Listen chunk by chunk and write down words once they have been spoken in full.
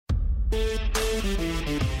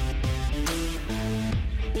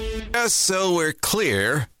Just so we're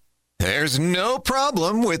clear, there's no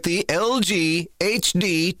problem with the LG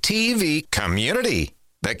HD TV community.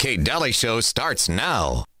 The Kate Dalley Show starts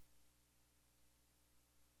now.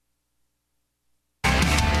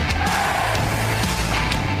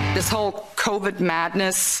 This whole COVID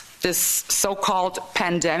madness, this so-called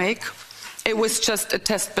pandemic, it was just a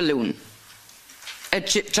test balloon, a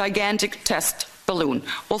gigantic test balloon.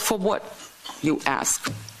 Well, for what, you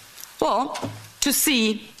ask? Well, to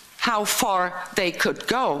see how far they could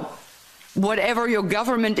go. Whatever your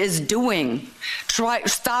government is doing,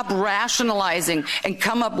 stop rationalizing and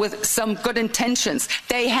come up with some good intentions.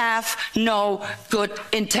 They have no good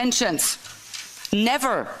intentions.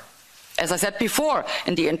 Never. As I said before,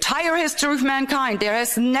 in the entire history of mankind, there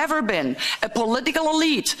has never been a political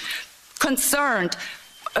elite concerned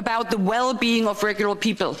about the well-being of regular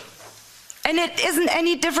people. And it isn't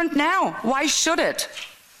any different now. Why should it?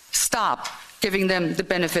 Stop giving them the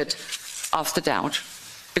benefit of the doubt.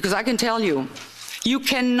 Because I can tell you, you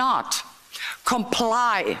cannot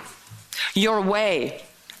comply your way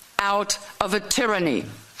out of a tyranny.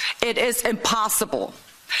 It is impossible.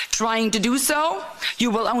 Trying to do so,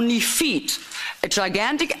 you will only feed a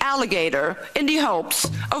gigantic alligator in the hopes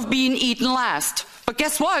of being eaten last. But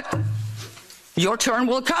guess what? Your turn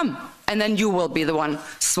will come, and then you will be the one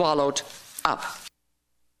swallowed up.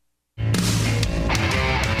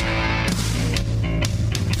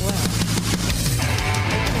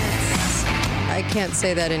 I can't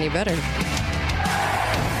say that any better.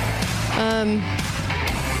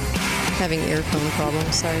 Having earphone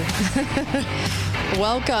problems, sorry.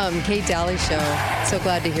 Welcome, Kate Dalley Show. So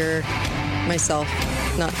glad to hear myself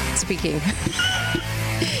not speaking.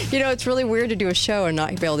 You know, it's really weird to do a show and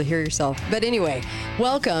not be able to hear yourself. But anyway,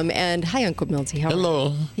 welcome, and hi, Uncle Milty. How are you?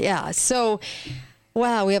 Hello. Yeah, so,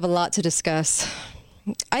 wow, we have a lot to discuss.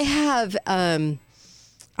 I have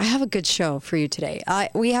a good show for you today.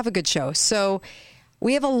 We have a good show. So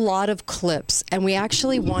we have a lot of clips, and we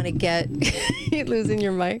actually want to get... You're losing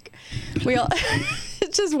your mic.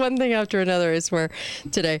 It's just one thing after another, I swear,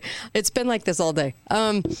 today. It's been like this all day.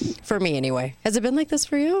 For me, anyway. Has it been like this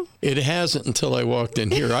for you? It hasn't until I walked in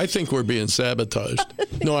here. I think we're being sabotaged.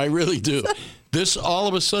 No, I really do. This, all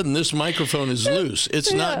of a sudden, this microphone is loose.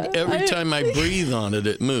 It's not every time I breathe on it,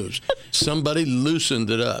 it moves. Somebody loosened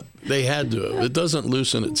it up. They had to. It doesn't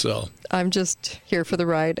loosen itself. I'm just here for the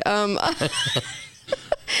ride.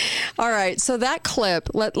 All right. So that clip,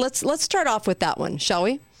 let's start off with that one, shall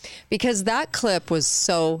we? Because that clip was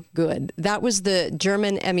so good. That was the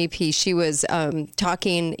German MEP. She was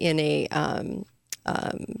talking in a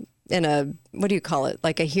what do you call it?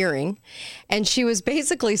 Like a hearing. And she was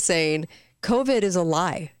basically saying, COVID is a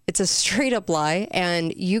lie. It's a straight up lie.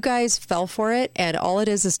 And you guys fell for it. And all it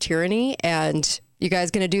is tyranny. And you guys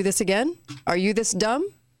going to do this again? Are you this dumb?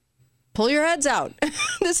 Pull your heads out.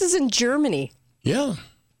 This is in Germany. Yeah.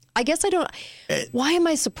 I guess I don't. Why am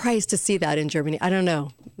I surprised to see that in Germany? I don't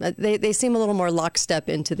know. They seem a little more lockstep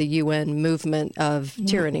into the UN movement of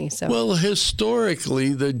tyranny. So, well,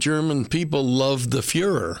 historically, the German people loved the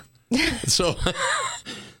Führer. So,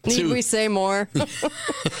 need we say more?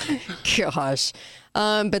 Gosh,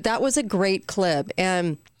 but that was a great clip,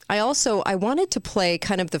 and I wanted to play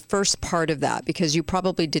kind of the first part of that because you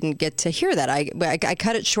probably didn't get to hear that. I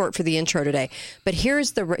cut it short for the intro today, but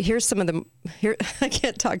here's some of the I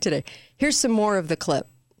can't talk today. Here's some more of the clip.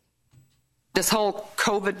 This whole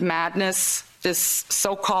COVID madness, this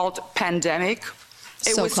so-called pandemic,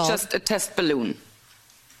 it was just a test balloon,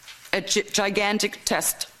 a gigantic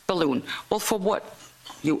test balloon. Well, for what,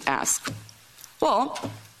 you ask?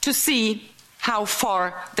 Well, to see how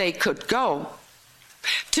far they could go.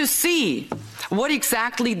 To see what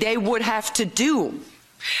exactly they would have to do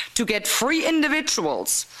to get free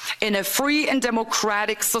individuals in a free and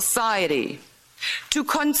democratic society to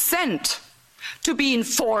consent to being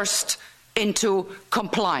forced into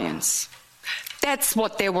compliance. That's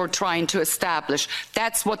what they were trying to establish.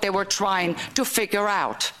 That's what they were trying to figure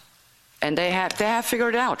out. And they have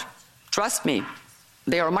figured it out. Trust me,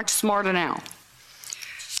 they are much smarter now.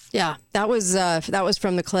 Yeah, that was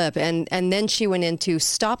from the clip. And then she went into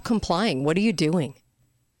stop complying. What are you doing?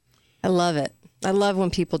 I love it. I love when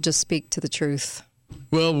people just speak to the truth.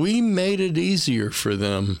 Well, we made it easier for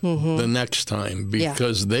them the next time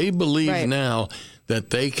because they believe now that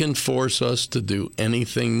they can force us to do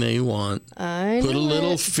anything they want. Put a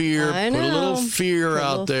little fear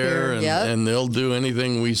out there, and they'll do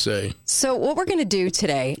anything we say. So what we're going to do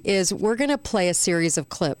today is we're going to play a series of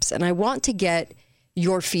clips, and I want to get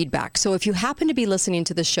your feedback. So if you happen to be listening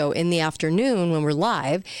to the show in the afternoon when we're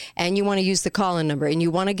live, and you want to use the call-in number, and you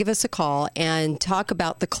want to give us a call and talk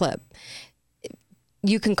about the clip,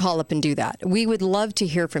 you can call up and do that. We would love to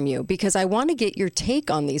hear from you because I want to get your take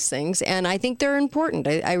on these things, and I think they're important.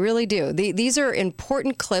 I really do. These are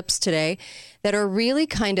important clips today that are really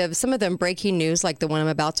kind of, some of them breaking news, like the one I'm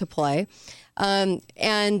about to play.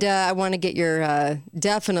 And I want to get your,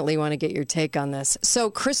 definitely want to get your take on this. So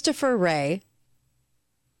Christopher Wray,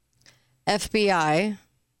 FBI,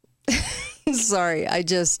 sorry,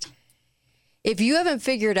 if you haven't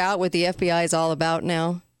figured out what the FBI is all about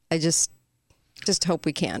now, I just hope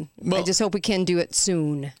we can. I just hope we can do it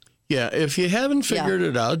soon. Yeah, if you haven't figured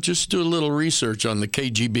it out, just do a little research on the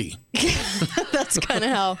KGB. That's kind of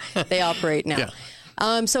how they operate now.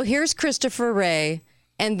 Yeah. So here's Christopher Wray.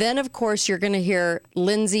 And then, of course, you're going to hear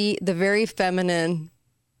Lindsey, the very feminine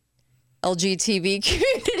LGTB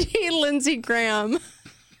community, Lindsey Graham.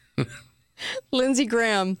 Lindsey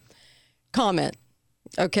Graham comment,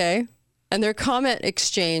 okay? And their comment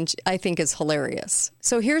exchange, I think, is hilarious.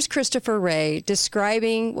 So here's Christopher Wray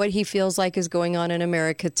describing what he feels like is going on in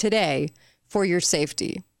America today for your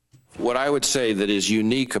safety. What I would say that is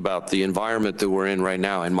unique about the environment that we're in right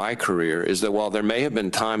now in my career is that while there may have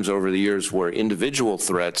been times over the years where individual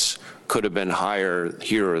threats could have been higher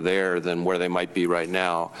here or there than where they might be right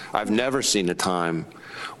now, I've never seen a time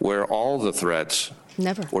where all the threats,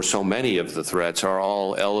 or so many of the threats, are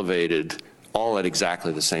all elevated all at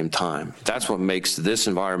exactly the same time. That's what makes this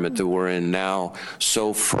environment that we're in now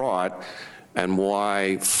so fraught, and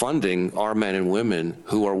why funding our men and women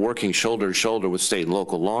who are working shoulder to shoulder with state and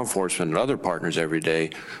local law enforcement and other partners every day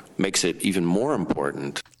makes it even more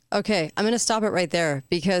important. Okay, I'm going to stop it right there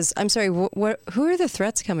because, I'm sorry, who are the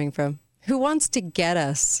threats coming from? Who wants to get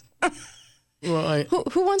us? Well,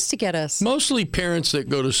 who wants to get us? Mostly parents that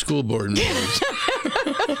go to school board meetings.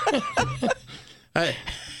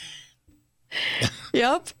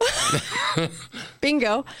 Yep.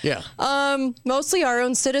 Bingo. Yeah. Mostly our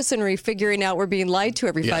own citizenry figuring out we're being lied to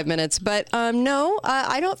every 5 minutes. But no,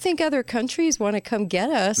 I don't think other countries want to come get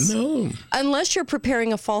us. No. Unless you're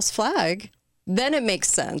preparing a false flag, then it makes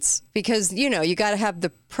sense because, you got to have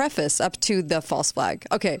the preface up to the false flag.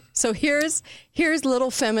 Okay, so here's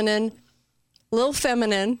little feminine,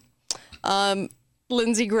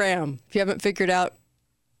 Lindsey Graham. If you haven't figured out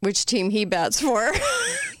which team he bats for.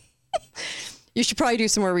 You should probably do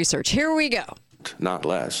some more research. Here we go. Not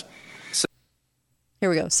less. Here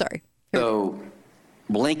we go. Sorry. So,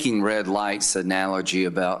 blinking red lights analogy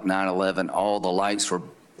about 9/11. All the lights were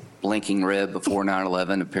blinking red before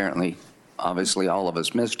 9/11. Apparently, obviously, all of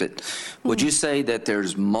us missed it. Would you say that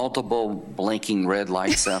there's multiple blinking red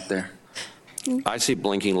lights out there? I see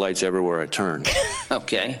blinking lights everywhere I turn.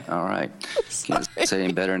 Okay. All right. Can't say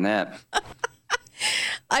any better than that.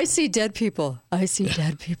 I see dead people. I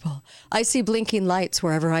see blinking lights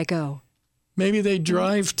wherever I go. Maybe they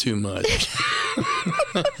drive too much.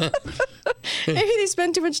 Maybe they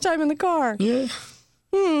spend too much time in the car. Yeah.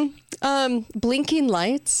 Blinking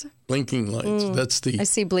lights. Blinking lights. That's the I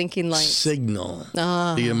see blinking lights. Signal.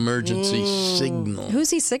 The emergency signal.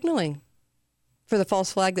 Who's he signaling for the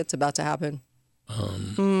false flag that's about to happen?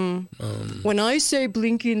 When I say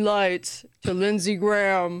blinking lights to Lindsey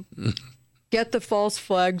Graham, get the false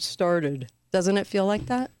flag started. Doesn't it feel like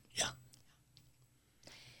that? Yeah.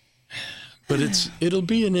 But it'll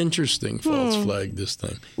be an interesting false flag this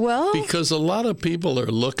time. Well, because a lot of people are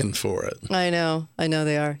looking for it. I know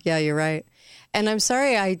they are. Yeah, you're right. And I'm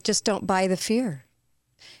sorry, I just don't buy the fear.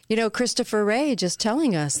 Christopher Wray just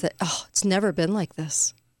telling us that, it's never been like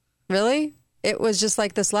this. Really? It was just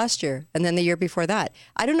like this last year, and then the year before that.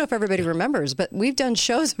 I don't know if everybody remembers, but we've done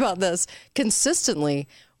shows about this consistently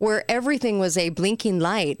where everything was a blinking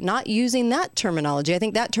light, not using that terminology. I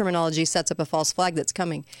think that terminology sets up a false flag that's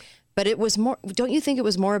coming. But it was more, don't you think it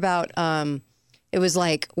was more about, it was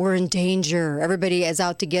like, we're in danger. Everybody is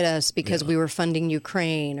out to get us because we were funding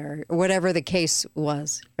Ukraine or whatever the case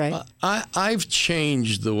was, right? I've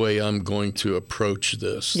changed the way I'm going to approach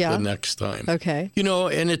this the next time. Okay.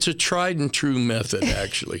 And it's a tried and true method,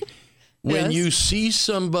 actually. When you see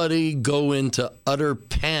somebody go into utter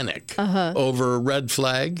panic over a red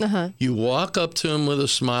flag, you walk up to them with a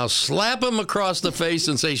smile, slap them across the face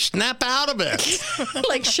and say, snap out of it.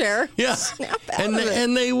 Like Cher. Yeah. Snap out of it.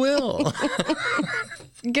 And they will.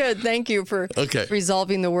 Good. Thank you for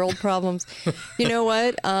resolving the world problems. You know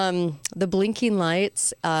what? The blinking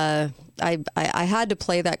lights, I had to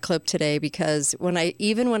play that clip today because when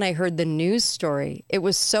I heard the news story, it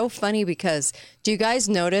was so funny because do you guys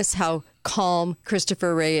notice how calm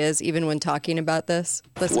Christopher Wray is even when talking about this?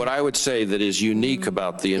 Listen. What I would say that is unique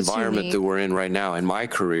about the environment that we're in right now in my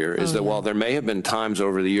career is that while there may have been times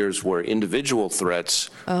over the years where individual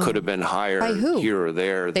threats could have been higher here or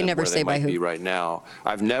there than where they might be right now,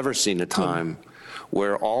 I've never seen a time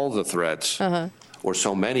where all the threats, or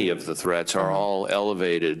so many of the threats, are all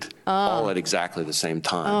elevated, all at exactly the same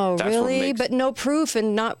time. Oh, that's really? But no proof,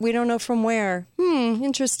 and we don't know from where.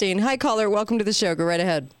 Interesting. Hi, caller. Welcome to the show. Go right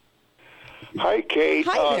ahead. Hi, Kate.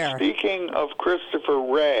 Hi there. Speaking of Christopher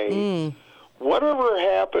Wray, whatever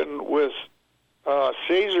happened with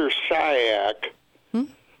Cesar Sayak,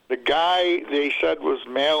 the guy they said was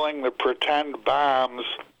mailing the pretend bombs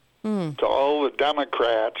to all the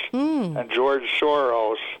Democrats and George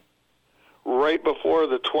Soros right before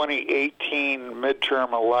the 2018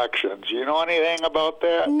 midterm elections? You know anything about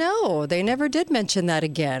that? No, they never did mention that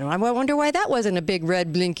again. I wonder why that wasn't a big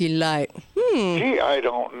red blinking light. Gee, I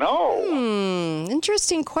don't know.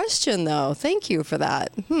 Interesting question, though. Thank you for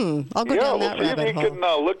that. I'll go down that rabbit hole. See if you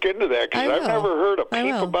can look into that, because I've never heard a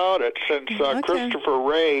peep about it since Christopher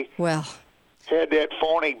Wray had that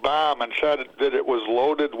phony bomb and said that it was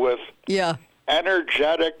loaded with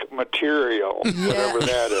energetic material, whatever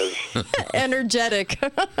that is. Energetic.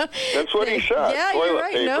 That's what he said. Yeah, toilet you're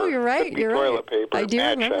right. Paper. No, you're right. You're toilet right. Paper. I do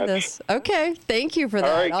remember this. Okay, thank you for that.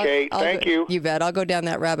 All right, Kate. Thank you. You bet. I'll go down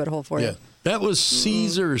that rabbit hole for you. That was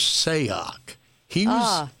Cesar Sayak. He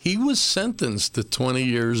was sentenced to 20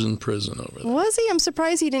 years in prison over there. Was he? I'm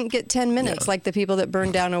surprised he didn't get 10 minutes like the people that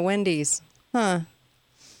burned down a Wendy's.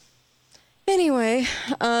 Anyway,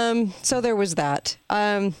 so there was that.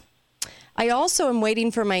 I also am waiting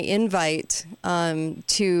for my invite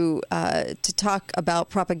to talk about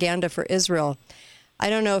propaganda for Israel. I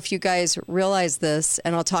don't know if you guys realize this,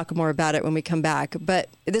 and I'll talk more about it when we come back. But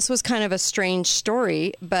this was kind of a strange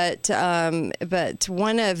story. But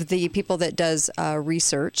one of the people that does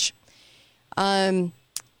research,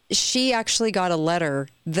 she actually got a letter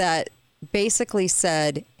that basically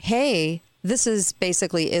said, "Hey, this is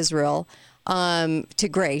basically Israel to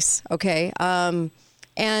Grace, okay."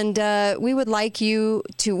 And we would like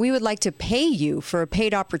to pay you for a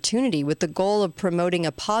paid opportunity with the goal of promoting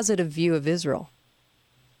a positive view of Israel.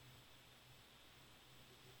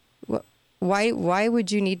 Why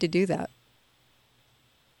would you need to do that?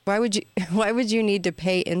 Why would you need to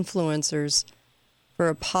pay influencers for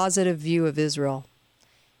a positive view of Israel?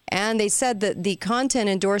 And they said that the content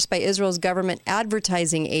endorsed by Israel's government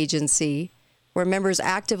advertising agency, where members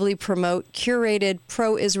actively promote curated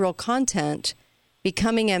pro-Israel content,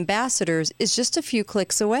 becoming ambassadors, is just a few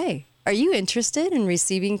clicks away. Are you interested in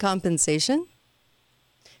receiving compensation?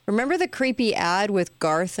 Remember the creepy ad with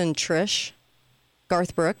Garth and Trish?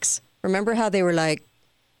 Garth Brooks? Remember how they were like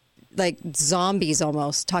zombies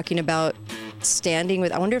almost, talking about standing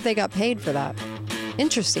with... I wonder if they got paid for that.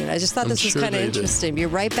 Interesting. I just thought this was kind of interesting. Be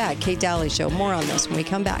right back. Kate Dalley Show. More on this when we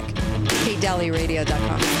come back.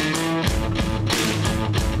 KateDalleyRadio.com.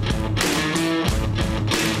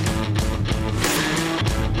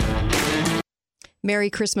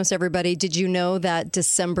 Merry Christmas, everybody. Did you know that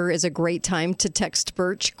December is a great time to text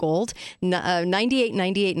Birch Gold?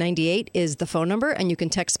 989898 is the phone number, and you can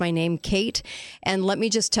text my name, Kate. And let me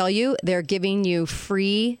just tell you, they're giving you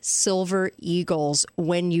free Silver Eagles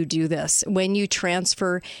when you do this. When you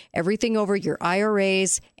transfer everything over, your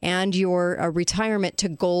IRAs and your retirement, to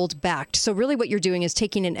gold backed. So really what you're doing is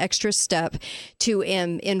taking an extra step to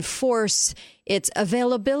enforce its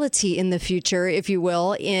availability in the future, if you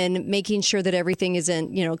will, in making sure that everything is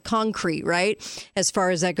in, concrete, right? As far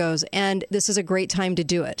as that goes. And this is a great time to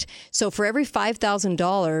do it. So for every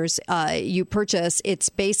 $5,000 you purchase, it's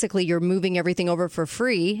basically you're moving everything over for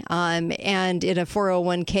free. And in a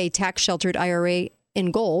 401k tax sheltered IRA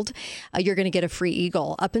in gold, you're going to get a free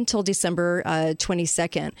Eagle up until December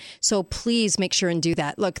 22nd. So please make sure and do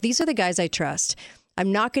that. Look, these are the guys I trust.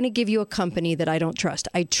 I'm not going to give you a company that I don't trust.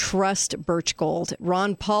 I trust Birch Gold.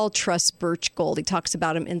 Ron Paul trusts Birch Gold. He talks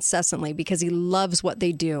about them incessantly because he loves what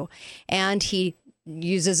they do. And he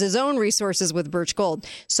uses his own resources with Birch Gold.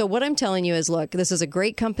 So what I'm telling you is, look, this is a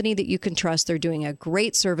great company that you can trust. They're doing a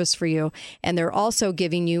great service for you. And they're also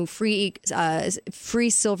giving you free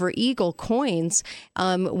Silver Eagle coins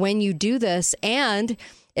when you do this. And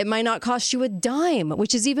it might not cost you a dime,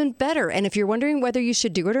 which is even better. And if you're wondering whether you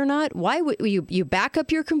should do it or not, why would you back up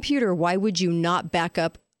your computer? Why would you not back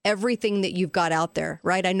up everything that you've got out there,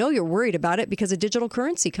 right? I know you're worried about it because of digital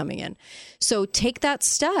currency coming in. So take that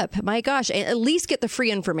step. My gosh, at least get the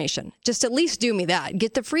free information. Just at least do me that.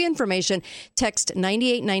 Get the free information. Text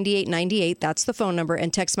 989898. That's the phone number.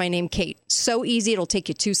 And text my name, Kate. So easy. It'll take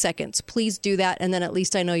you 2 seconds. Please do that. And then at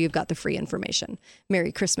least I know you've got the free information.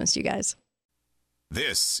 Merry Christmas, you guys.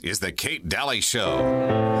 This is the Kate Dalley Show.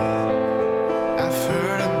 I've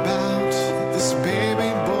heard about this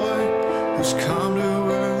baby boy who's come to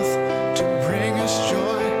earth to bring us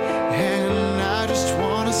joy, and I just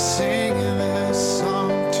want to sing this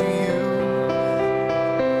song to you.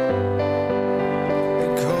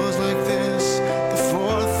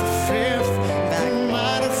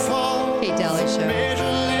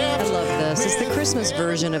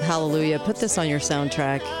 version of Hallelujah. Put this on your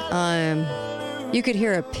soundtrack. You could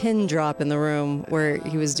hear a pin drop in the room where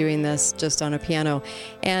he was doing this just on a piano.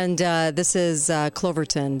 And this is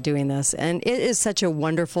Cloverton doing this. And it is such a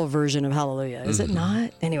wonderful version of Hallelujah. Is it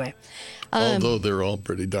not? Anyway. Although they're all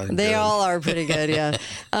pretty darn good. They all are pretty good,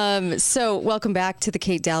 yeah. So welcome back to the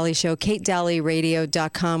Kate Dalley Show,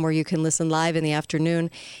 katedalleyradio.com, where you can listen live in the afternoon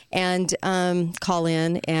and call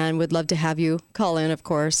in, and would love to have you call in, of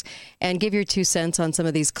course, and give your 2 cents on some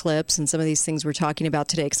of these clips and some of these things we're talking about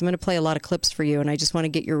today, because I'm going to play a lot of clips for you, and I just want to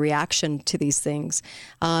get your reaction to these things.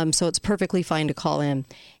 So it's perfectly fine to call in.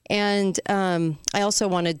 And I also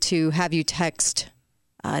wanted to have you text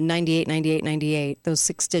 989898, those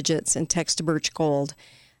 6 digits, and text Birch Gold.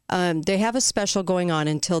 They have a special going on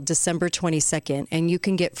until December 22nd, and you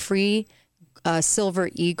can get free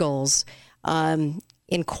Silver Eagles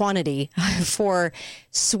in quantity for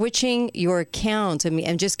switching your account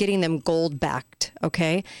and just getting them gold backed.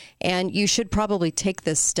 Okay, and you should probably take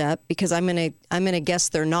this step, because I'm gonna guess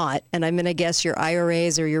they're not, and I'm gonna guess your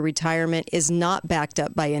IRAs or your retirement is not backed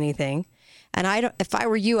up by anything. And if I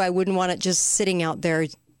were you, I wouldn't want it just sitting out there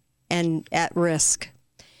and at risk.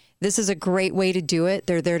 This is a great way to do it.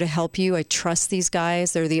 They're there to help you. I trust these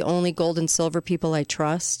guys. They're the only gold and silver people I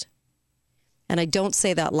trust. And I don't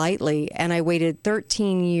say that lightly. And I waited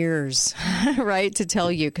 13 years, right, to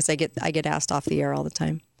tell you, because I get asked off the air all the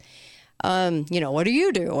time. What do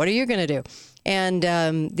you do? What are you going to do?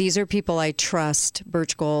 And these are people I trust,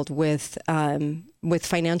 Birch Gold, with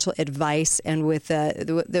financial advice and with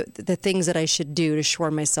the things that I should do to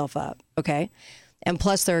shore myself up, okay? And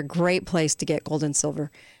plus, they're a great place to get gold and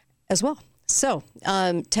silver as well. So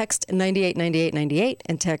text 989898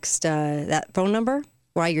 and text that phone number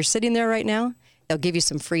while you're sitting there right now. They'll give you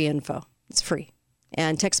some free info. It's free.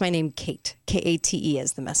 And text my name, Kate, Kate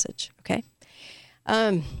is the message, okay?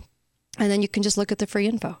 And then you can just look at the free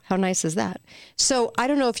info. How nice is that? So I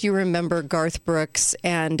don't know if you remember Garth Brooks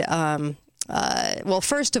and... well,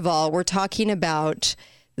 first of all, we're talking about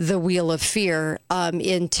the Wheel of Fear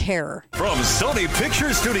in Terror. From Sony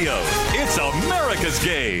Pictures Studios, it's America's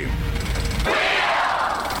Game.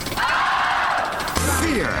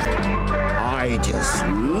 Fear. I just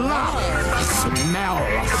love the smell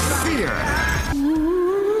of fear.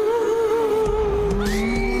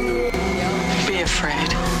 Be afraid.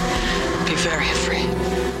 Be very afraid.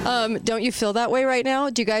 Don't you feel that way right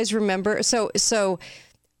now? Do you guys remember? So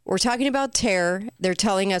we're talking about terror. They're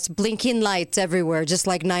telling us blinking lights everywhere, just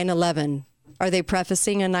like 9/11. Are they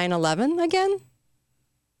prefacing a 9/11 again?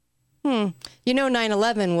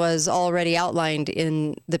 9/11 was already outlined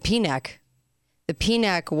in the PNAC. The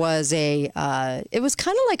PNAC was it was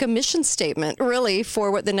kind of like a mission statement, really,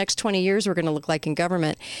 for what the next 20 years were going to look like in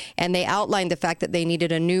government. And they outlined the fact that they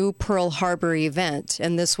needed a new Pearl Harbor event.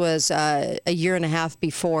 And this was a year and a half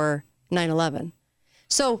before 9/11.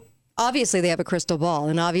 So obviously they have a crystal ball,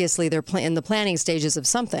 and obviously they're in the planning stages of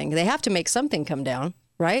something. They have to make something come down,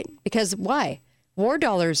 right? Because why? War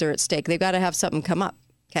dollars are at stake. They've got to have something come up,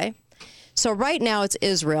 okay? So right now it's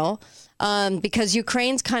Israel. Because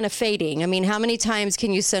Ukraine's kind of fading. I mean, how many times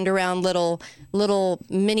can you send around little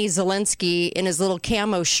mini Zelensky in his little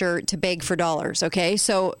camo shirt to beg for dollars? Okay,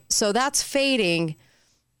 so that's fading.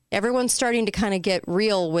 Everyone's starting to kind of get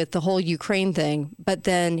real with the whole Ukraine thing. But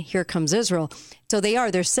then here comes Israel. So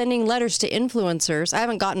they're sending letters to influencers. I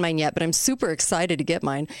haven't gotten mine yet, but I'm super excited to get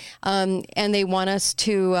mine. And they want us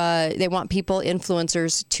to. They want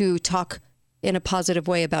influencers, to talk in a positive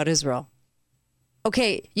way about Israel.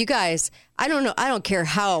 Okay, you guys, I don't know. I don't care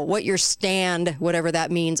what your stand, whatever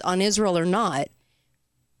that means, on Israel or not.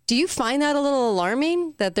 Do you find that a little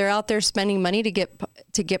alarming that they're out there spending money to get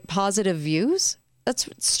positive views? That's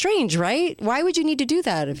strange, right? Why would you need to do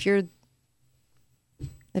that if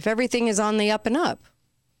everything is on the up and up?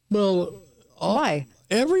 Well, why?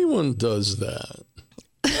 Everyone does that.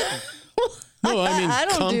 No, I mean,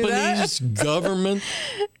 companies, government.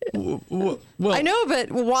 Well, I know,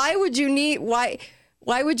 but why would you need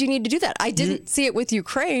to do that? I didn't see it with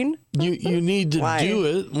Ukraine. You need to do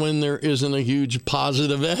it when there isn't a huge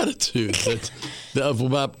positive attitude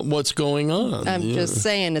about what's going on. I'm just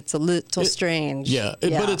saying it's a little strange. Yeah,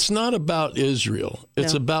 but it's not about Israel.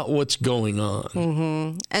 It's about what's going on.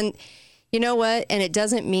 Mm-hmm. And you know what? And it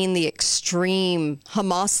doesn't mean the extreme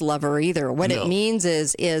Hamas lover either. What it means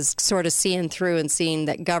is sort of seeing through and seeing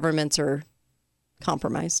that governments are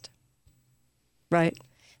compromised. Right?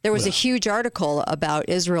 There was a huge article about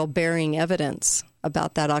Israel bearing evidence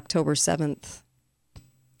about that October 7th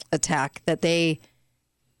attack that they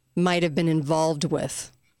might have been involved with.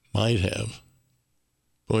 Might have.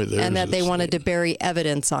 Boy, and that they wanted to bury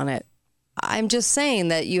evidence on it. I'm just saying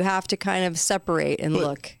that you have to kind of separate and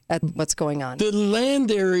look at what's going on. The land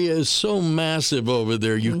area is so massive over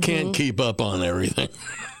there, you can't keep up on everything.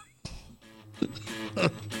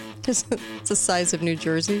 It's the size of New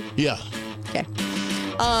Jersey? Yeah. Okay.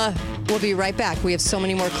 We'll be right back. We have so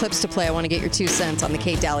many more clips to play. I want to get your 2 cents on the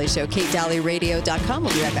Kate Dalley Show. KateDalleyRadio.com.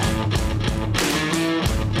 We'll be right back.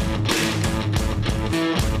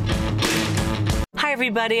 Hi,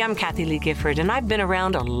 everybody. I'm Kathy Lee Gifford, and I've been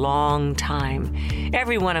around a long time.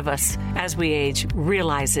 Every one of us, as we age,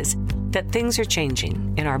 realizes that things are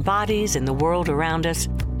changing in our bodies, in the world around us.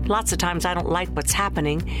 Lots of times I don't like what's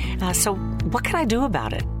happening, so what can I do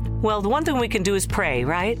about it? Well, the one thing we can do is pray,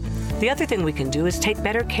 right? The other thing we can do is take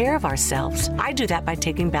better care of ourselves. I do that by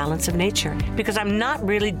taking Balance of Nature because I'm not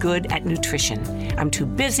really good at nutrition. I'm too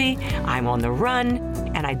busy, I'm on the run,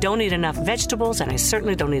 and I don't eat enough vegetables, and I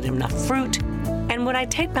certainly don't eat enough fruit. And when I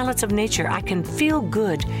take Balance of Nature, I can feel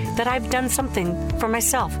good that I've done something for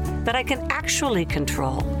myself that I can actually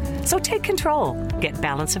control. So take control. Get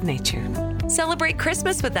Balance of Nature. Celebrate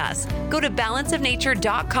Christmas with us. Go to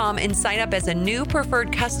balanceofnature.com and sign up as a new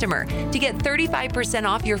preferred customer to get 35%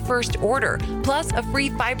 off your first order, plus a free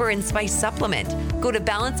fiber and spice supplement. Go to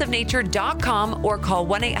balanceofnature.com or call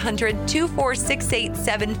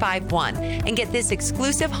 1-800-246-8751 and get this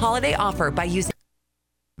exclusive holiday offer by using.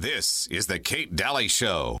 This is the Kate Dalley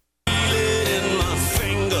Show. I feel it in my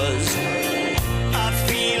fingers. I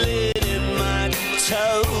feel it in my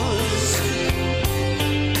toes.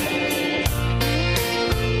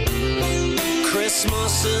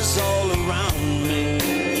 Christmas is all around me,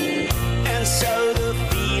 and so the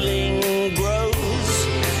feeling grows.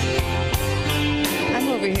 I'm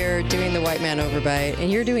over here doing the white man overbite,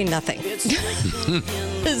 and you're doing nothing.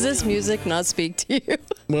 Does this music not speak to you?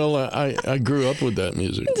 Well, I grew up with that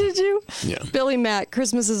music. Did you? Yeah. Billy Mack,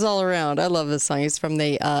 Christmas is All Around. I love this song. It's from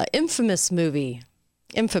the infamous movie,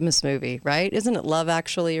 right? Isn't it Love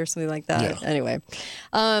Actually or something like that? Yeah. Anyway,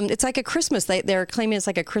 it's like a Christmas. They're claiming it's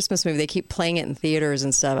like a Christmas movie. They keep playing it in theaters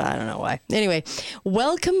and stuff. I don't know why. Anyway,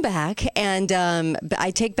 welcome back. And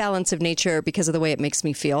I take Balance of Nature because of the way it makes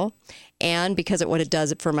me feel and because of what it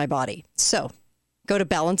does for my body. So go to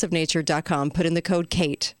balanceofnature.com, put in the code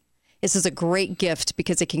KATE. This is a great gift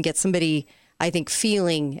because it can get somebody, I think,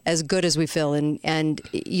 feeling as good as we feel. And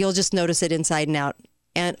you'll just notice it inside and out.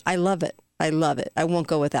 And I love it. I love it. I won't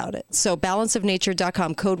go without it. So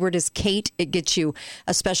balanceofnature.com, code word is Kate. It gets you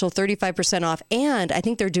a special 35% off. And I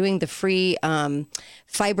think they're doing the free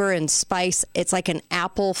fiber and spice. It's like an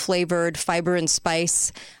apple flavored fiber and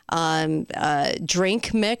spice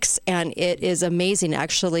drink mix. And it is amazing. It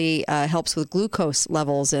actually helps with glucose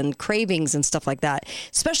levels and cravings and stuff like that,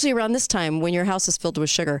 especially around this time when your house is filled with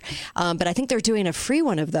sugar. But I think they're doing a free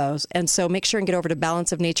one of those. And so make sure and get over to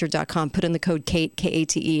balanceofnature.com, put in the code KATE,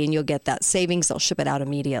 K-A-T-E, and you'll get that savings. They'll ship it out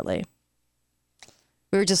immediately.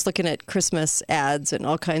 We were just looking at Christmas ads and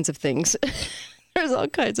all kinds of things. There's all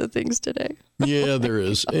kinds of things today. Yeah, there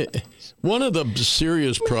is. One of the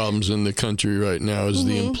serious problems in the country right now is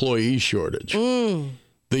the employee shortage.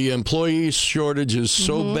 The employee shortage is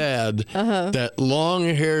so bad that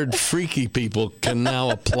long-haired freaky people can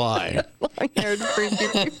now apply. Long-haired freaky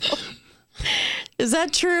people. Is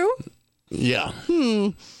that true? Yeah.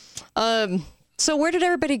 So where did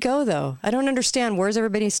everybody go, though? I don't understand. Where's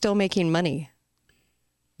everybody still making money?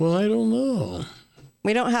 Well, I don't know.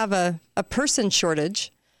 We don't have a person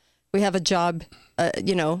shortage. We have a job,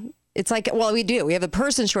 it's like, well, we do. We have a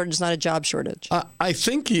person shortage, not a job shortage. I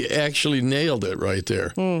think you actually nailed it right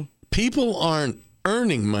there. People aren't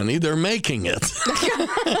earning money, they're making it.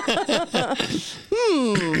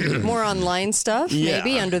 More online stuff,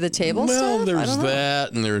 maybe under the table stuff? Well, there's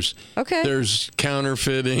that, and there's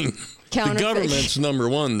counterfeiting. The government's number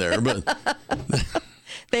one there, but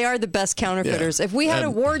they are the best counterfeiters. Yeah. If we had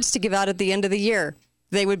awards to give out at the end of the year,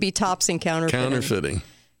 they would be tops in counterfeiting.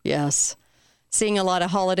 Yes. Seeing a lot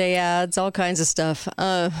of holiday ads, all kinds of stuff.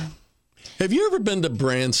 Have you ever been to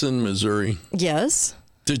Branson, Missouri? Yes.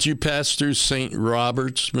 Did you pass through St.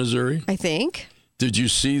 Roberts, Missouri? I think. Did you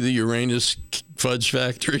see the Uranus Fudge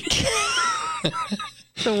Factory?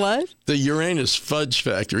 The what? The Uranus Fudge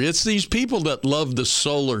Factory. It's these people that love the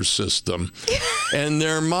solar system. And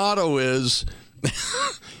their motto is,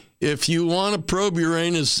 if you want to probe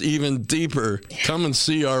Uranus even deeper, come and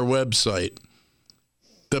see our website.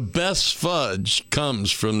 The best fudge comes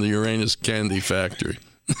from the Uranus Candy Factory.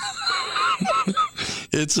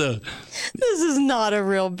 This is not a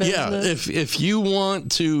real business. Yeah, if you want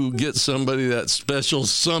to get somebody that special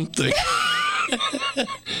something...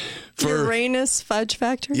 Uranus Fudge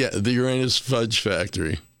Factory? Yeah, the Uranus Fudge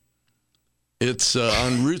Factory. It's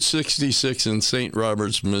on Route 66 in St.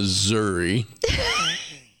 Roberts, Missouri.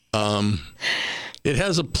 It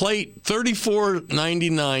has a plate,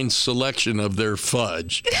 $34.99 selection of their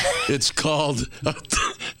fudge. It's called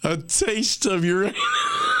a Taste of Uranus.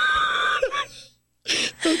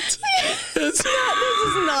 This is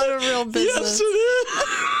not a real business. Yes, it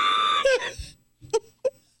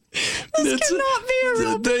is. This cannot be a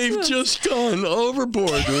real business. They've just gone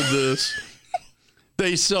overboard with this.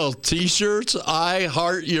 They sell T-shirts. I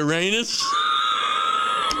heart Uranus.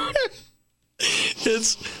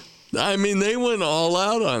 They went all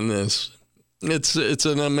out on this. It's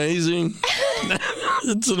an amazing,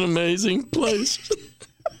 it's an amazing place.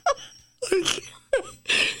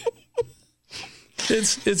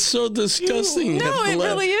 It's so disgusting. No, it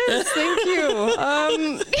really is. Thank you.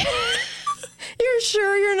 You're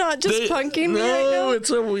sure you're not just punking me right now?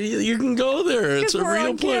 No, you can go there. It's a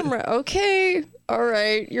real place. Camera. Okay. All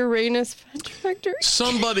right. Uranus Fudge Factory.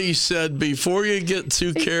 Somebody said before you get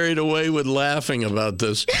too carried away with laughing about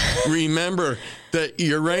this, remember that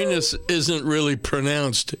Uranus isn't really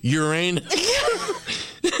pronounced Uranus.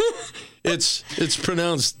 It's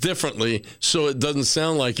pronounced differently, so it doesn't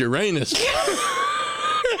sound like Uranus.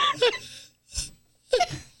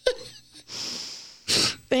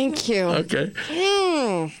 Thank you. Okay.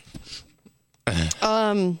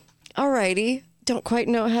 All righty. Don't quite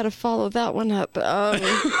know how to follow that one up.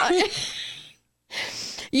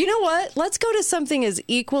 You know what? Let's go to something as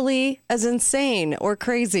equally as insane or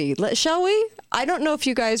crazy. Shall we? I don't know if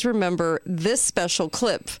you guys remember this special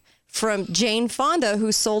clip from Jane Fonda,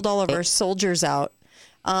 who sold all of our soldiers out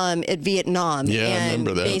at Vietnam. Yeah, I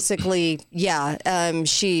remember that. Basically,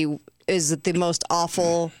 she is the most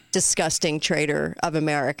awful, disgusting traitor of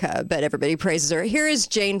America, but everybody praises her. Here is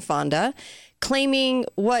Jane Fonda claiming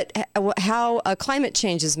how climate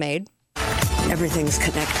change is made. Everything's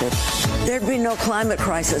connected. There'd be no climate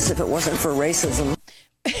crisis if it wasn't for racism.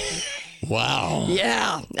 Wow.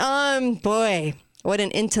 Yeah. Boy, what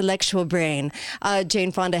an intellectual brain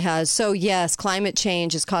Jane Fonda has. So yes, climate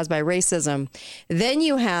change is caused by racism. Then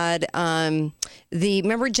you had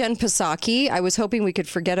remember Jen Psaki? I was hoping we could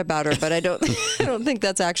forget about her, but I don't think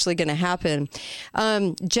that's actually going to happen.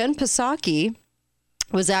 Jen Psaki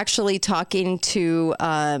was actually talking to,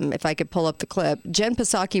 if I could pull up the clip, Jen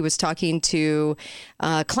Psaki was talking to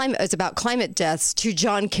it's about climate deaths to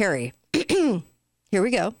John Kerry. Here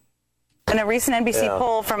we go. In a recent NBC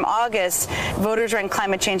poll from August, voters ranked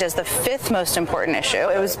climate change as the 5th most important issue.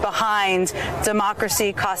 It was behind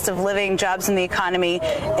democracy, cost of living, jobs in the economy,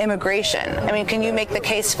 immigration. I mean, can you make the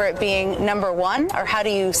case for it being number 1, or how do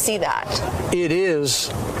you see that? It is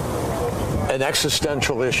an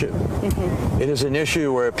existential issue. It is an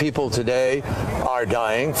issue where people today are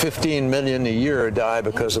dying. 15 million a year die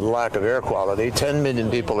because of the lack of air quality. 10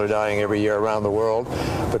 million people are dying every year around the world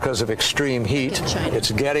because of extreme heat.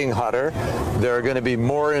 It's getting hotter. There are going to be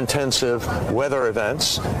more intensive weather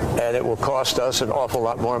events, and it will cost us an awful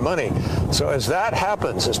lot more money. So as that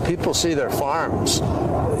happens, as people see their farms,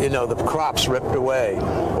 the crops ripped away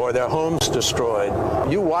or their homes destroyed,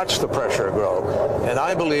 you watch the pressure grow. And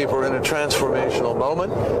I believe we're in a transformational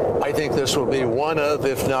moment. I think this will be one of,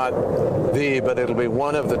 if not but it'll be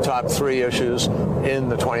one of the top 3 issues in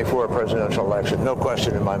the 24 presidential election. No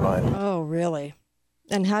question in my mind. Oh, really?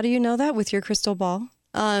 And how do you know that? With your crystal ball?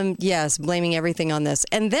 Yes, blaming everything on this.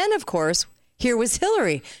 And then, of course, here was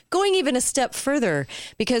Hillary going even a step further,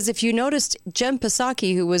 because if you noticed, Jen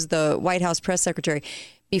Psaki, who was the White House press secretary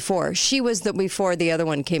before the other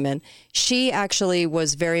one came in, she actually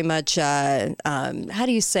was very much, how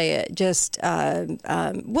do you say it? Just,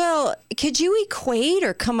 well, could you equate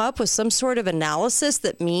or come up with some sort of analysis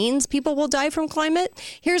that means people will die from climate?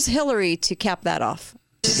 Here's Hillary to cap that off.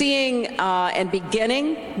 Seeing and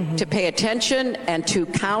beginning to pay attention and to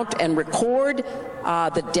count and record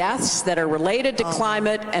the deaths that are related to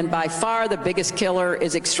climate, and by far the biggest killer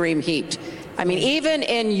is extreme heat. I mean, even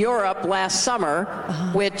in Europe last summer,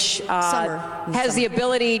 which has the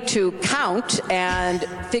ability to count and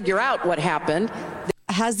figure out what happened.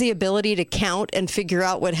 Has the ability to count and figure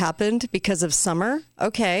out what happened because of summer?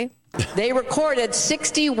 Okay. They recorded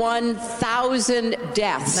 61,000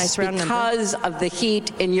 deaths because of the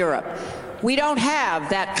heat in Europe. We don't have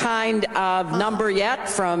that kind of number yet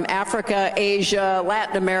from Africa, Asia,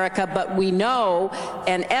 Latin America, but we know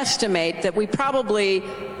and estimate that we probably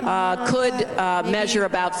could measure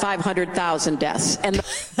about 500,000 deaths. And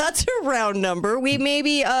that's a round number. We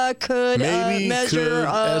maybe could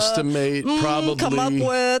estimate, probably come up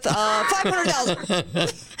with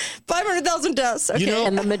 500,000. 500,000 deaths. Okay.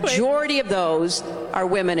 And the majority of those are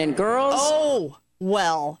women and girls. Oh,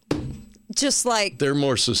 well. just like they're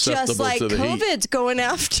more susceptible just like to the heat. COVID's going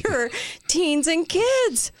after teens and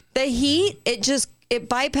kids. The heat, it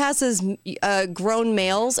bypasses grown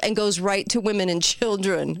males and goes right to women and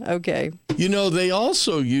children. Okay. You know, they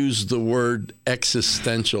also use the word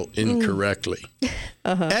existential incorrectly.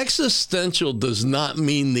 Existential does not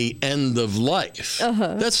mean the end of life.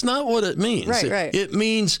 That's not what it means. Right. It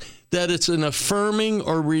means that it's an affirming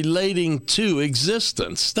or relating to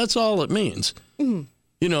existence. That's all it means. You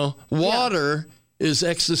know, water is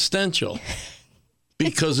existential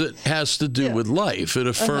because it has to do with life. It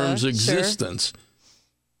affirms existence.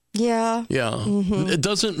 Yeah. Yeah. It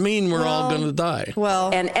doesn't mean we're all going to die.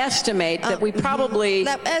 Well, and estimate that we probably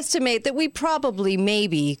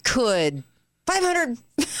maybe could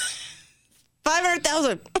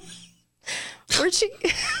 500,000. Where'd she?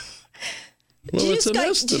 Well, it's an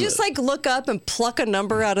estimate. Did you just like look up and pluck a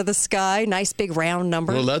number out of the sky? Nice big round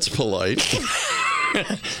number. Well, that's polite.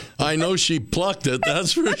 I know she plucked it,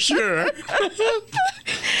 that's for sure.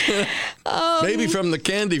 Maybe from the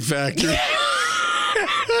candy factory.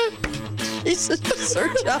 You should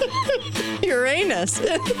search up Uranus,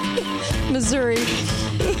 Missouri.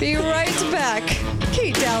 Be right back.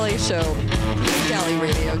 Kate Dalley Show.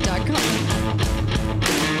 DalleyRadio.com.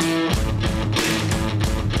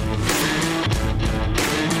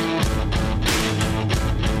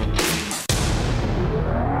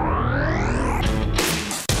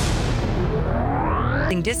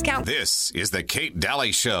 Discount. This is the Kate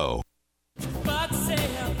Dalley Show. But say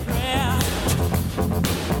a prayer.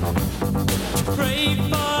 Pray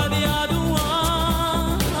for the other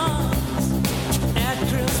ones. At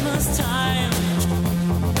Christmas time,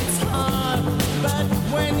 it's hard, but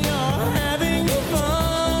when you're having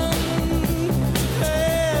fun,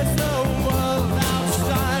 there's the world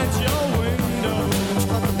outside your window.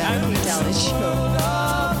 Welcome back to the Dalley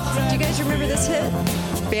Show. Do you guys remember this hit?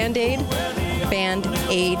 Band-Aid?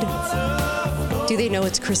 Band-Aid. Do they know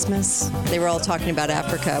it's Christmas? They were all talking about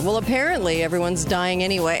Africa. Well, apparently everyone's dying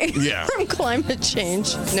anyway from climate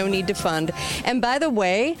change. No need to fund. And by the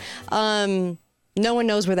way, no one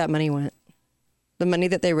knows where that money went. The money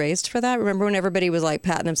that they raised for that. Remember when everybody was like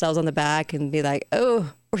patting themselves on the back and be like,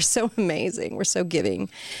 oh, we're so amazing. We're so giving.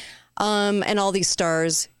 And all these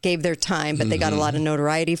stars gave their time, but they got a lot of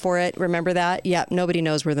notoriety for it. Remember that? Yeah, nobody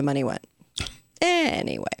knows where the money went.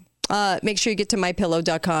 Anyway. Make sure you get to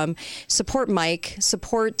mypillow.com. Support Mike.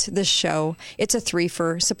 Support the show. It's a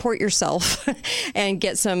threefer. Support yourself and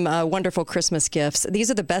get some wonderful Christmas gifts. These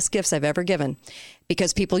are the best gifts I've ever given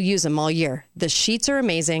because people use them all year. The sheets are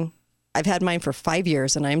amazing. I've had mine for 5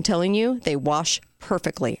 years, and I'm telling you, they wash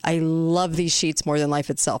perfectly. I love these sheets more than life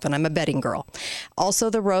itself, and I'm a bedding girl. Also,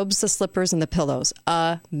 the robes, the slippers, and the pillows.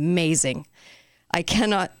 Amazing. I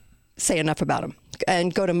cannot say enough about them.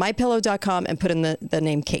 And go to mypillow.com and put in the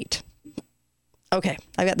name Kate. Okay,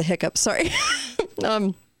 I got the hiccup. Sorry.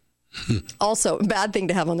 Also, bad thing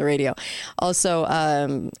to have on the radio. Also,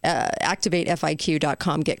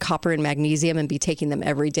 activatefiq.com. Get copper and magnesium and be taking them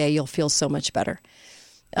every day. You'll feel so much better.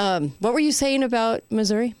 What were you saying about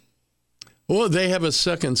Missouri? Well, they have a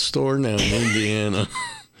second store now in Indiana.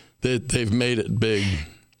 They've made it big.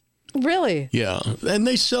 Really? Yeah, and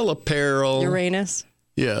they sell apparel. Uranus?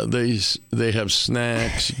 Yeah, they have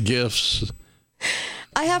snacks, gifts.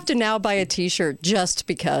 I have to now buy a T-shirt just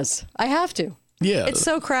because. I have to. Yeah. It's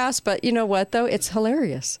so crass, but you know what, though? It's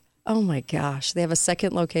hilarious. Oh, my gosh. They have a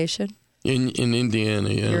second location? In Indiana,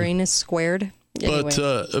 yeah. Uranus squared? Anyway. But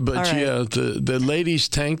right. Yeah, the ladies'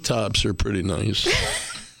 tank tops are pretty nice.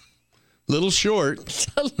 Little short.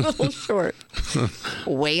 A little short.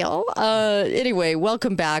 Well, anyway,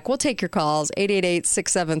 welcome back. We'll take your calls.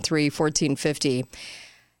 888-673-1450.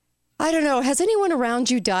 I don't know. Has anyone around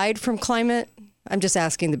you died from climate? I'm just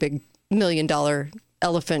asking the big $1 million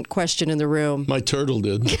elephant question in the room. My turtle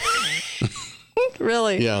did.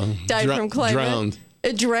 Really? Yeah. Died from climate? Drowned.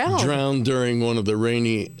 It drowned? Drowned during one of the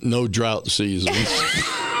rainy, no drought seasons.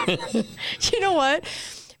 You know what?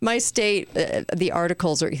 My state, the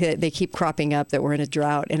articles, they keep cropping up that we're in a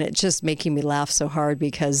drought, and it's just making me laugh so hard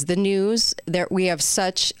because the news, we have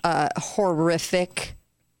such horrific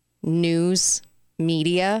news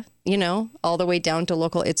media, you know, all the way down to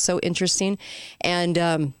local. It's so interesting.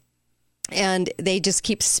 And they just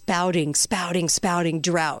keep spouting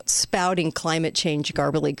drought, spouting climate change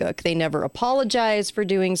gobbledygook. They never apologize for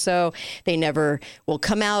doing so. They never will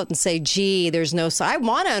come out and say, gee, there's no science. I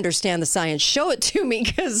want to understand the science. Show it to me,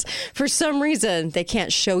 because for some reason they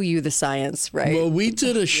can't show you the science, right? Well, we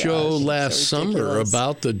did a show last summer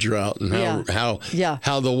about the drought and how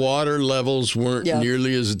the water levels weren't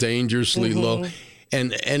nearly as dangerously low.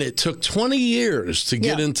 And it took 20 years to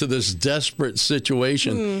get into this desperate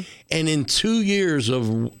situation. Mm. And in 2 years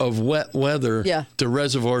of wet weather, the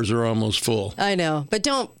reservoirs are almost full. I know. But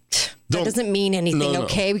that doesn't mean anything,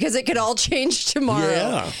 okay? Because it could all change tomorrow.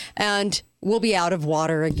 Yeah. And we'll be out of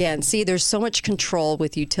water again. See, there's so much control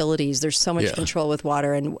with utilities. There's so much control with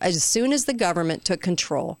water. And as soon as the government took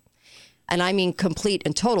control, and I mean complete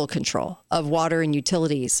and total control of water and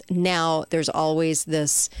utilities, now there's always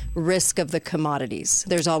this risk of the commodities.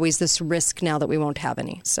 There's always this risk now that we won't have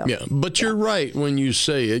any. So but you're right when you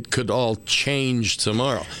say it could all change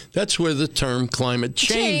tomorrow. That's where the term climate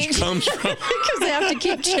change comes from. Because they have to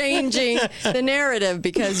keep changing the narrative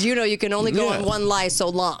because, you can only go on one lie so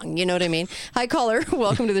long. You know what I mean? Hi, caller.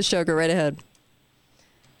 Welcome to the show. Go right ahead.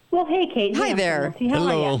 Well, hey, Kate. Hi there. How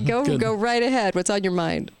are you? Go right ahead. What's on your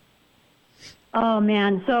mind? Oh,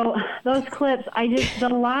 man. So those clips, the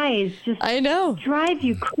lies just drive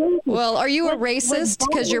you crazy. Well, are you a racist?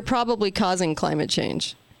 Because you're probably causing climate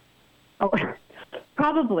change. Oh,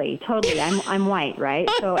 probably. Totally. I'm white, right?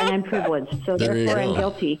 So, and I'm privileged. So therefore I'm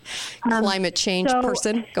guilty. Climate change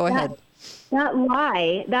person? Go ahead. That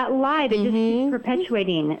lie that just keeps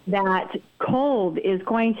perpetuating that cold is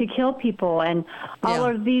going to kill people and all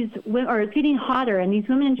of these, or it's getting hotter and these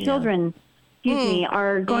women and children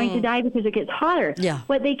are going to die because it gets hotter. Yeah.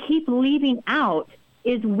 What they keep leaving out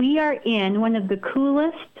is we are in one of the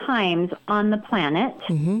coolest times on the planet.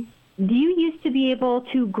 Mm-hmm. Do you used to be able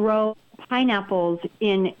to grow pineapples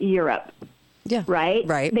in Europe? Yeah. Right?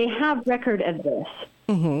 Right. They have record of this.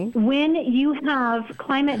 Mm-hmm. When you have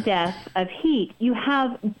climate death of heat, you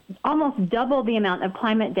have almost double the amount of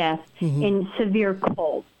climate death in severe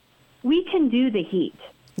cold. We can do the heat.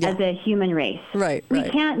 As a human race. Right. We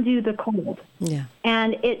can't do the cold. Yeah.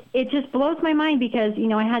 And it just blows my mind because,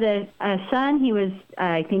 I had a son, he was,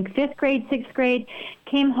 I think, 5th grade, 6th grade,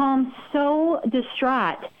 came home so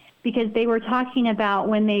distraught because they were talking about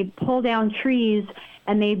when they pull down trees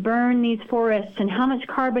and they burn these forests and how much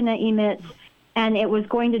carbon it emits, and it was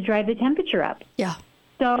going to drive the temperature up. Yeah.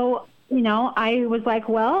 So, I was like,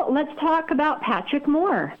 well, let's talk about Patrick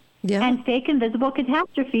Moore and fake invisible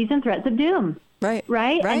catastrophes and threats of doom.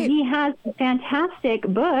 Right. And he has a fantastic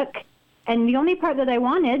book. And the only part that I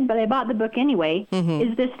wanted, but I bought the book anyway,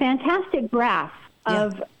 is this fantastic graph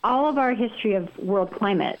of all of our history of world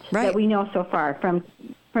climate that we know so far from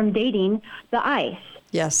dating the ice.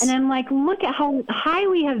 Yes. And I'm like, look at how high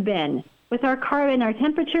we have been with our carbon, our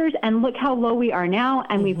temperatures, and look how low we are now.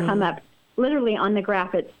 And we've come up literally on the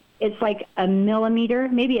graph. It's like a millimeter,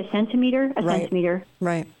 maybe a centimeter, centimeter.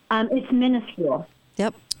 Right. It's minuscule.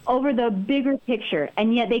 Yep. Over the bigger picture,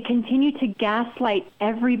 and yet they continue to gaslight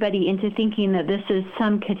everybody into thinking that this is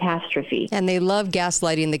some catastrophe. And they love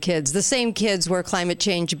gaslighting the kids, the same kids where climate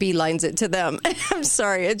change beelines it to them. I'm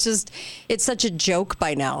sorry, it's such a joke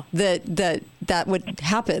by now that would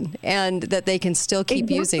happen, and that they can still keep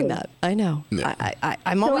using that. I know. Yeah.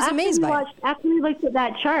 I'm always amazed by it. After we looked at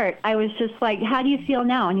that chart, I was just like, how do you feel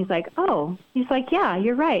now? And he's like, yeah,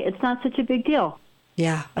 you're right. It's not such a big deal.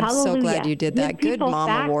 Yeah, I'm so glad you did that. Good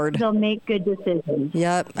mom award. They'll make good decisions.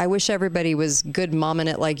 Yep. I wish everybody was good momming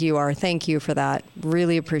it like you are. Thank you for that.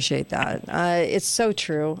 Really appreciate that. It's so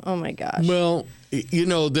true. Oh, my gosh. Well,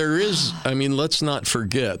 there is, let's not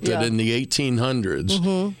forget that in the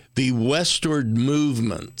 1800s, the westward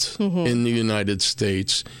movement in the United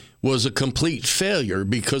States was a complete failure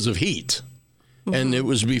because of heat. And it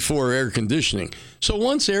was before air conditioning. So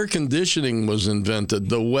once air conditioning was invented,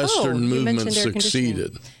 the Western movement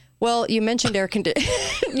succeeded. Well, you mentioned air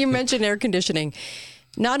conditioning.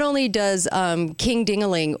 Not only does King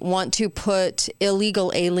Dingaling want to put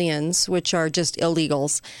illegal aliens, which are just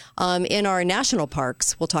illegals, in our national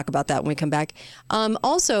parks. We'll talk about that when we come back.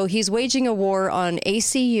 Also, he's waging a war on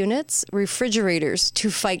AC units, refrigerators, to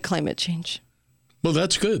fight climate change. Well,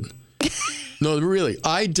 that's good. No, really.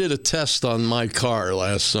 I did a test on my car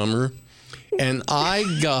last summer, and I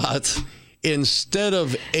got, instead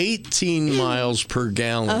of 18 miles per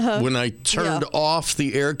gallon, when I turned off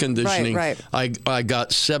the air conditioning, I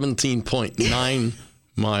got 17.9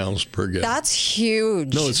 miles per gallon. That's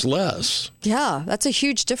huge. No, it's less. Yeah, that's a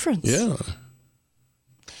huge difference. Yeah.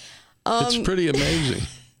 It's pretty amazing.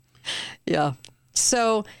 Yeah.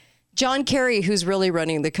 So John Kerry, who's really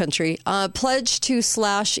running the country, pledged to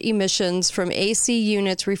slash emissions from AC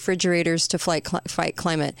units, refrigerators to fight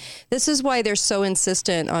climate. This is why they're so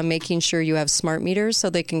insistent on making sure you have smart meters so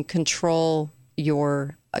they can control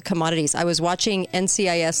your commodities. I was watching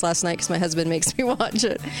NCIS last night because my husband makes me watch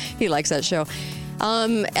it. He likes that show.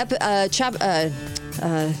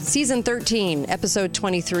 Season 13, episode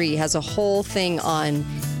 23 has a whole thing on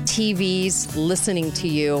TVs listening to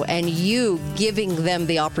you and you giving them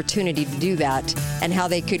the opportunity to do that, and how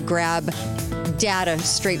they could grab data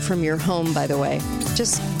straight from your home, by the way.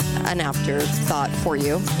 Just an afterthought for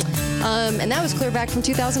you. And that was clear back from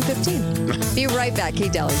 2015. Be right back,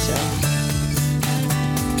 Kate Dalley Show.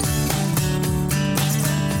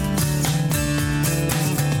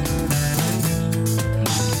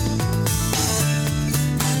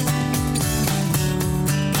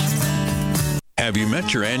 Have you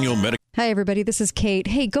met your annual medical? Hi, everybody. This is Kate.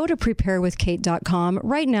 Hey, go to preparewithkate.com.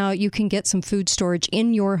 Right now, you can get some food storage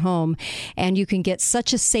in your home, and you can get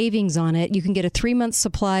such a savings on it. You can get a 3-month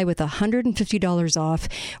supply with $150 off,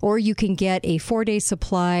 or you can get a 4-day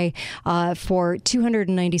supply for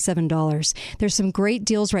 $297. There's some great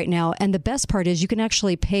deals right now, and the best part is you can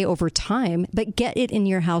actually pay over time, but get it in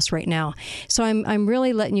your house right now. So I'm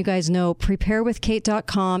really letting you guys know,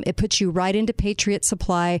 preparewithkate.com. It puts you right into Patriot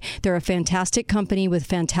Supply. They're a fantastic company with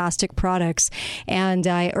fantastic products, and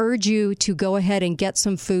I urge you to go ahead and get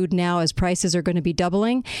some food now, as prices are going to be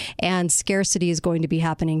doubling and scarcity is going to be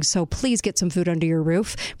happening. So please get some food under your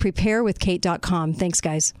roof. Preparewithkate.com. Thanks,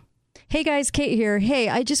 guys. Hey guys, Kate here. Hey,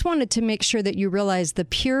 I just wanted to make sure that you realize the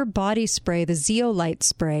Pure Body Spray, the Zeolite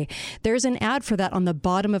Spray. There's an ad for that on the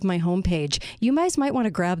bottom of my homepage. You guys might want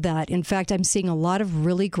to grab that. In fact, I'm seeing a lot of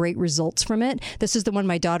really great results from it. This is the one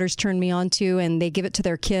my daughters turned me on to, and they give it to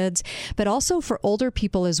their kids. But also for older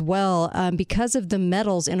people as well, because of the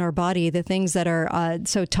metals in our body, the things that are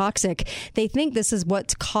so toxic, they think this is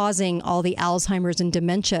what's causing all the Alzheimer's and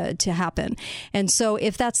dementia to happen. And so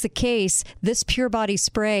if that's the case, this Pure Body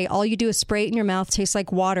Spray, all you do is spray it in your mouth, tastes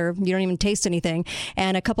like water, you don't even taste anything,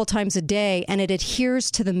 and a couple times a day, and it adheres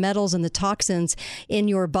to the metals and the toxins in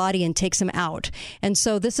your body and takes them out. And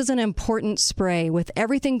so this is an important spray with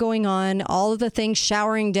everything going on, all of the things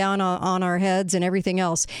showering down on our heads and everything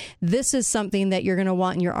else. This is something that you're going to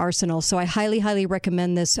want in your arsenal. So I highly, highly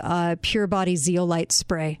recommend this Pure Body Zeolite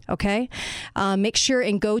Spray, okay? Make sure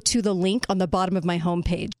and go to the link on the bottom of my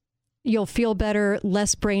homepage. You'll feel better,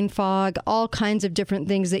 less brain fog, all kinds of different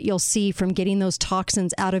things that you'll see from getting those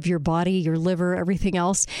toxins out of your body, your liver, everything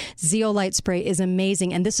else. Zeolite Spray is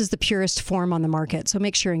amazing, and this is the purest form on the market, so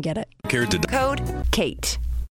make sure and get it. Code KATE.